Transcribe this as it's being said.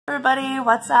Everybody,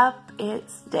 what's up?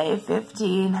 It's day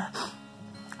 15.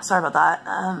 Sorry about that.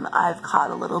 I've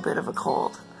caught a little bit of a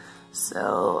cold,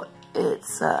 so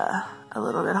it's a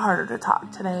little bit harder to talk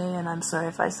today, and I'm sorry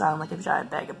if I sound like a giant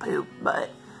bag of poop, but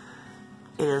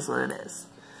it is what it is.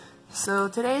 So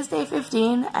today is day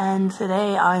 15, and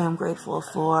today I am grateful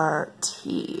for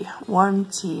tea, warm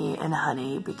tea and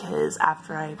honey, because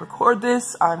after I record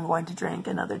this, I'm going to drink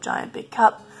another giant big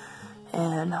cup,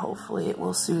 and hopefully it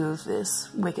will soothe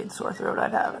this wicked sore throat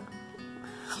I've had.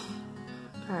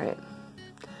 Alright.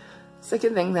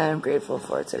 Second thing that I'm grateful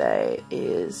for today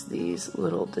is these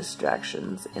little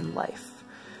distractions in life.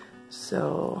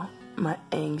 So my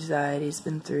anxiety's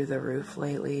been through the roof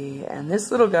lately, and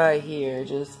this little guy here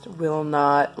just will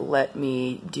not let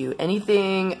me do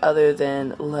anything other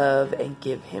than love and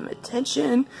give him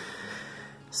attention.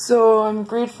 So I'm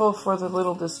grateful for the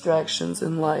little distractions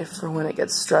in life for when it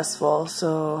gets stressful,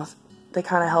 so they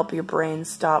kind of help your brain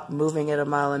stop moving at a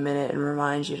mile a minute and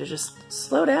remind you to just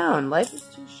slow down. Life is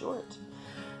too short.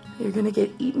 You're gonna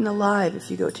get eaten alive if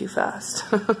you go too fast.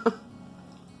 The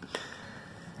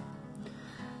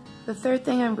third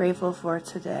thing I'm grateful for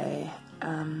today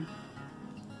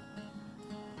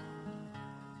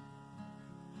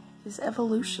is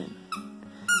evolution.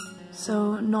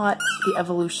 So not the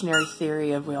evolutionary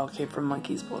theory of we all came from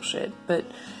monkeys bullshit, but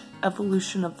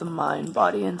evolution of the mind,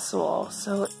 body, and soul.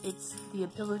 So it's the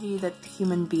ability that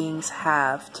human beings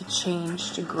have to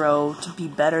change, to grow, to be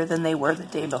better than they were the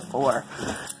day before.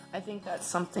 I think that's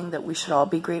something that we should all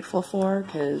be grateful for,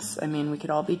 because, I mean, we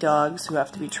could all be dogs who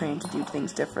have to be trained to do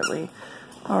things differently,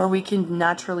 or we can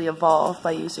naturally evolve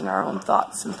by using our own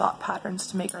thoughts and thought patterns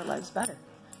to make our lives better.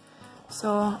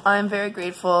 So I'm very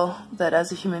grateful that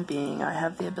as a human being, I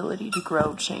have the ability to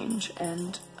grow, change,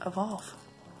 and evolve.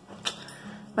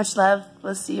 Much love.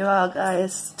 We'll see you all,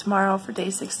 guys, tomorrow for day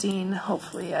 16.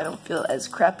 Hopefully I don't feel as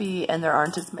crappy and there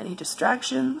aren't as many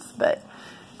distractions, but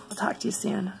I'll talk to you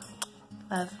soon.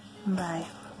 Love. Bye.